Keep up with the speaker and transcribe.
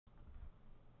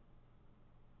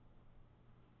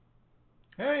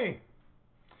Hey,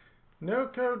 no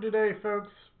code today, folks.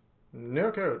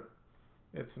 No code.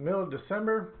 It's the middle of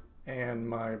December, and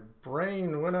my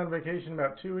brain went on vacation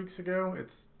about 2 weeks ago.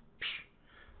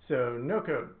 So no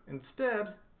code.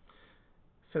 Instead,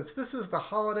 since this is the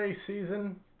holiday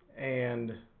season,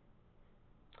 and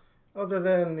other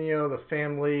than the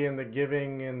family and the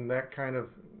giving and that kind of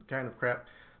crap,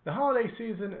 the holiday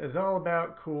season is all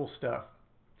about cool stuff.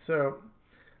 So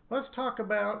let's talk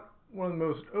about one of the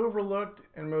most overlooked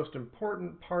and most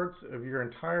important parts of your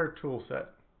entire tool set.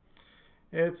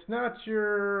 It's not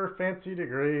your fancy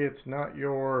degree, it's not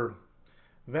your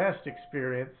vast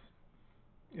experience.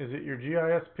 Is it your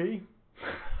GISP?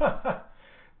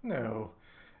 No.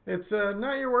 It's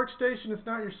not your workstation, it's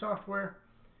not your software.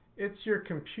 It's your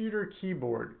computer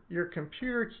keyboard. Your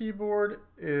computer keyboard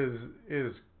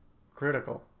is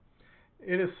critical.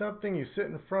 It is something you sit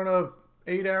in front of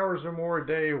 8 hours or more a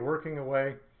day working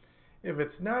away. If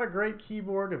it's not a great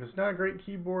keyboard, if it's not a great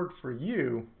keyboard for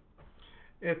you,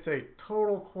 it's a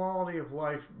total quality of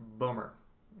life bummer.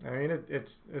 I mean,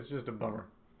 it's just a bummer.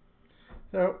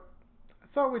 So I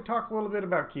thought we'd talk a little bit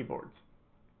about keyboards.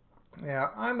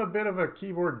 Now, I'm a bit of a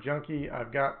keyboard junkie.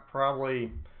 I've got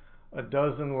probably a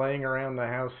dozen laying around the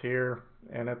house here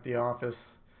and at the office.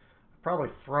 I've probably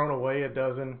thrown away a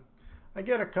dozen. I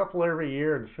get a couple every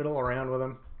year and fiddle around with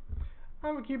them.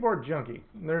 I'm a keyboard junkie.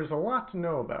 There's a lot to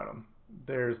know about them.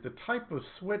 There's the type of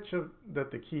switch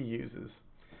that the key uses.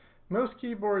 Most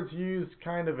keyboards use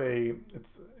kind of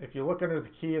if you look under the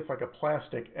key, it's like a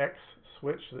plastic X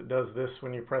switch that does this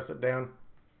when you press it down.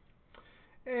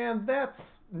 And that's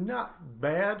not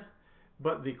bad,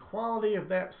 but the quality of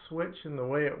that switch and the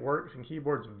way it works in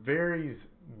keyboards varies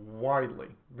widely,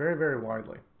 very, very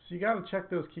widely. So you got to check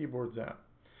those keyboards out.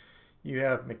 You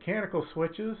have mechanical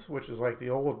switches, which is like the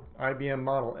old IBM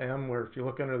Model M, where if you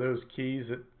look under those keys,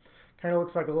 it kind of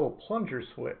looks like a little plunger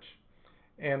switch.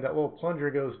 And that little plunger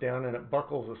goes down and it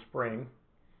buckles a spring.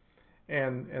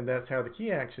 And that's how the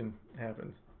key action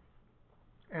happens.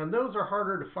 And those are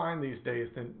harder to find these days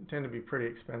and tend to be pretty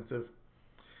expensive.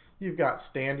 You've got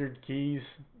standard keys.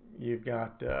 You've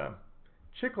got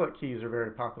chiclet keys are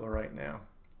very popular right now.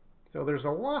 So there's a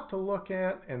lot to look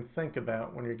at and think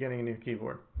about when you're getting a new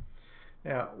keyboard.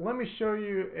 Now, let me show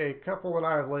you a couple that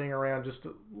I have laying around just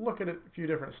to look at a few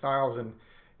different styles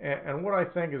and what I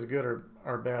think is good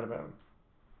or bad about them.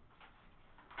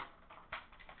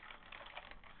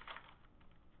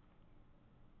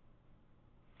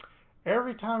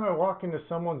 Every time I walk into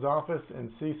someone's office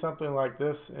and see something like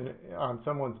this on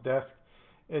someone's desk,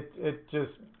 it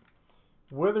just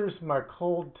withers my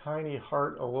cold, tiny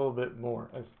heart a little bit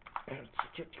more.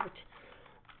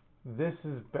 This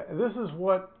is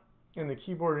what in the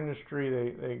keyboard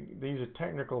industry they use a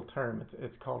technical term.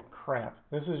 It's called crap.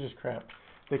 This is just crap.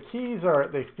 The keys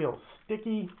they feel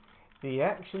sticky. The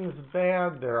action's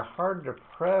bad. They're hard to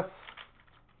press.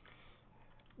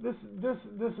 This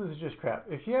is just crap.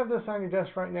 If you have this on your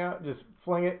desk right now, just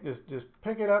fling it. Just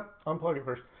pick it up. Unplug it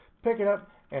first. Pick it up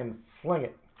and fling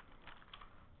it.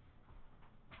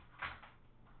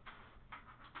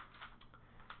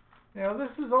 Now this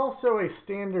is also a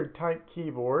standard type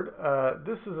keyboard.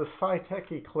 This is a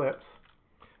Cytec Eclipse,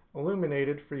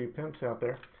 illuminated for you pimps out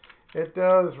there. It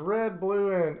does red,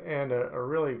 blue, and a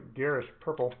really garish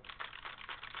purple.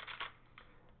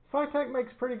 Cytec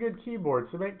makes pretty good keyboards.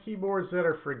 They make keyboards that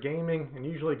are for gaming, and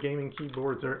usually gaming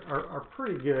keyboards are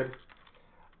pretty good.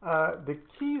 The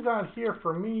keys on here,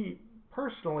 for me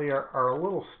personally, are a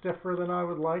little stiffer than I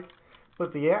would like,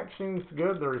 but the action's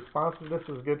good, the responsiveness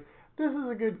is good. This is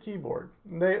a good keyboard.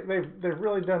 They've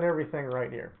really done everything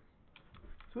right here.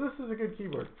 So this is a good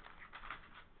keyboard.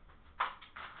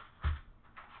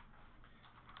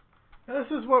 Now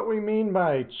this is what we mean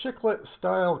by chiclet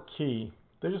style key.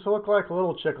 They just look like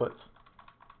little chiclets.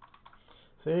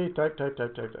 See, type, type,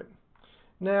 type, type, type.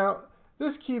 Now,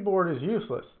 this keyboard is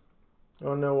useless. You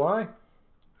want to know why?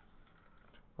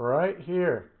 Right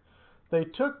here. They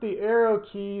took the arrow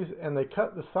keys and they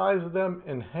cut the size of them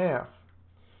in half.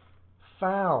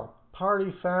 Foul.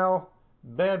 Party foul.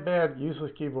 Bad, bad,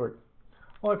 useless keyboard.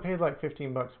 Well, I paid like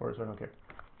 15 bucks for it, so I don't care.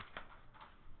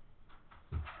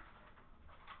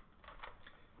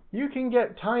 You can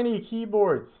get tiny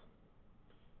keyboards.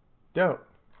 Don't.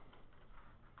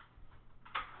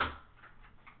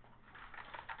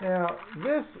 Now,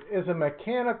 this is a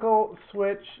mechanical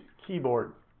switch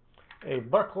keyboard. A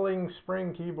buckling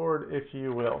spring keyboard, if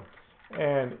you will.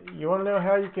 And you want to know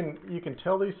how you can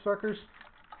tell these suckers?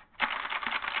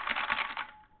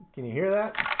 Can you hear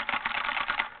that?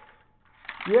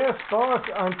 Yes, boss,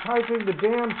 I'm typing the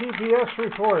damn TPS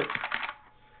report.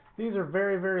 These are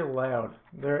very, very loud.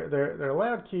 They're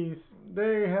loud keys.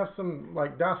 They have some,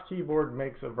 like DOS Keyboard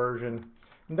makes a version.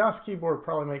 And DOS Keyboard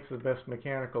probably makes the best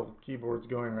mechanical keyboards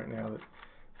going right now.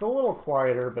 It's a little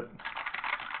quieter, but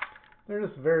they're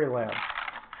just very loud.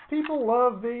 People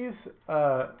love these,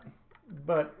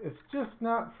 but it's just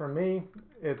not for me.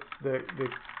 It's the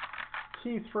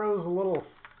key throws a little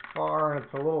far and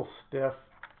it's a little stiff.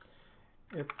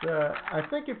 I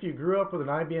think if you grew up with an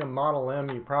IBM Model M,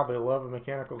 you probably love a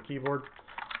mechanical keyboard.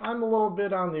 I'm a little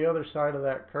bit on the other side of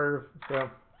that curve, so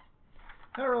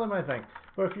not really my thing.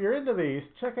 But if you're into these,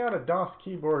 check out a DOS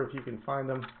keyboard if you can find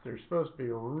them. They're supposed to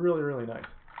be really, really nice.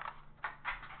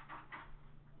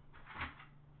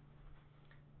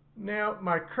 Now,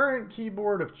 my current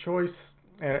keyboard of choice,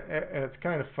 and it's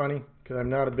kind of funny because I'm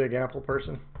not a big Apple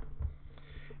person,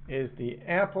 is the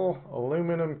Apple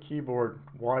aluminum keyboard,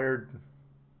 wired.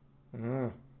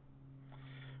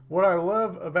 What I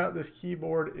love about this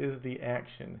keyboard is the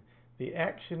action. The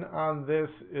action on this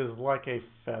is like a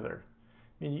feather.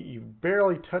 I mean, you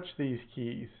barely touch these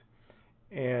keys,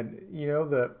 and you know,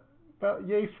 about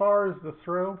yay far is the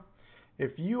throw.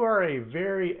 If you are a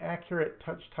very accurate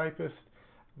touch typist,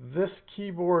 this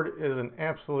keyboard is an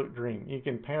absolute dream. You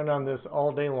can pound on this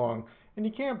all day long, and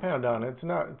you can pound on it. It's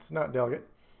not delicate,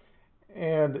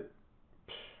 and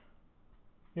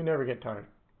you never get tired.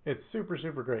 It's super,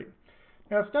 super great.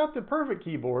 Now, it's not the perfect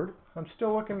keyboard. I'm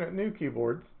still looking at new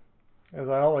keyboards, as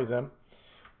I always am.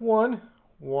 One,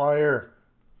 wire.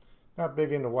 Not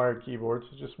big into wired keyboards.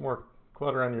 It's just more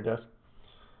clutter on your desk.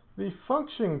 The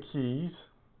function keys,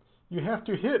 you have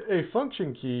to hit a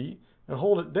function key and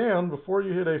hold it down before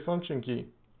you hit a function key.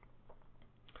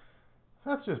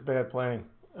 That's just bad planning.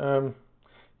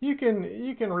 You can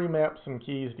remap some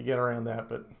keys to get around that,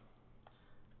 but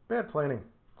bad planning.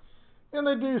 And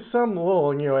they do some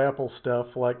little, Apple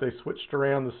stuff, like they switched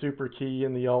around the super key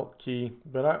and the alt key,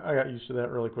 but I got used to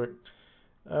that really quick.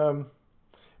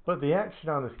 But the action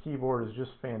on this keyboard is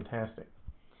just fantastic.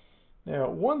 Now,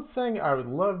 one thing I would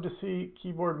love to see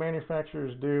keyboard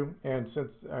manufacturers do, and since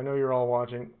I know you're all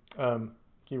watching,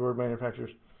 keyboard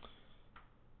manufacturers,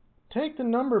 take the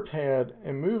number pad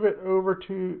and move it over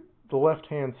to the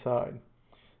left-hand side.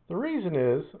 The reason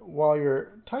is, while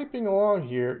you're typing along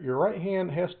here, your right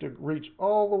hand has to reach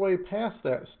all the way past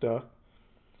that stuff,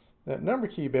 that number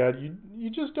keypad you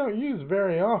just don't use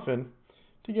very often,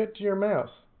 to get to your mouse.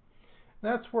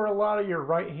 That's where a lot of your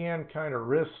right hand kind of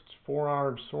wrist,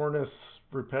 forearm soreness,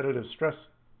 repetitive stress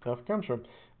stuff comes from,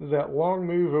 is that long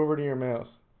move over to your mouse.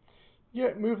 You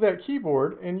move that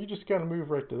keyboard, and you just got to move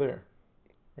right to there,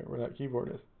 right where that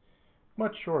keyboard is.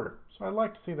 Much shorter. So I'd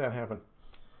like to see that happen.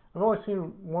 I've only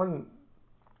seen one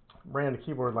brand of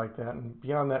keyboard like that, and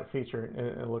beyond that feature,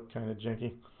 it looked kind of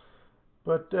janky.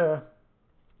 But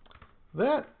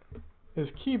that is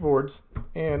keyboards,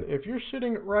 and if you're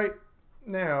sitting right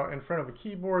now in front of a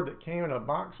keyboard that came in a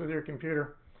box with your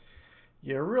computer,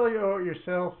 you really owe it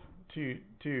yourself to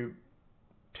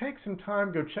take some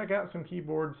time, go check out some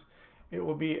keyboards. It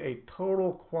will be a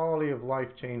total quality of life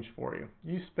change for you.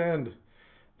 You spend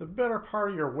the better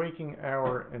part of your waking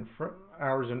hours in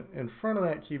front of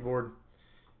that keyboard.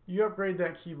 You upgrade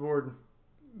that keyboard,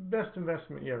 best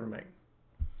investment you ever make.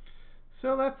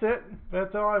 So that's it.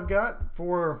 That's all I've got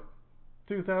for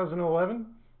 2011.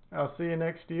 I'll see you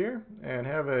next year, and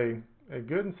have a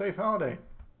good and safe holiday.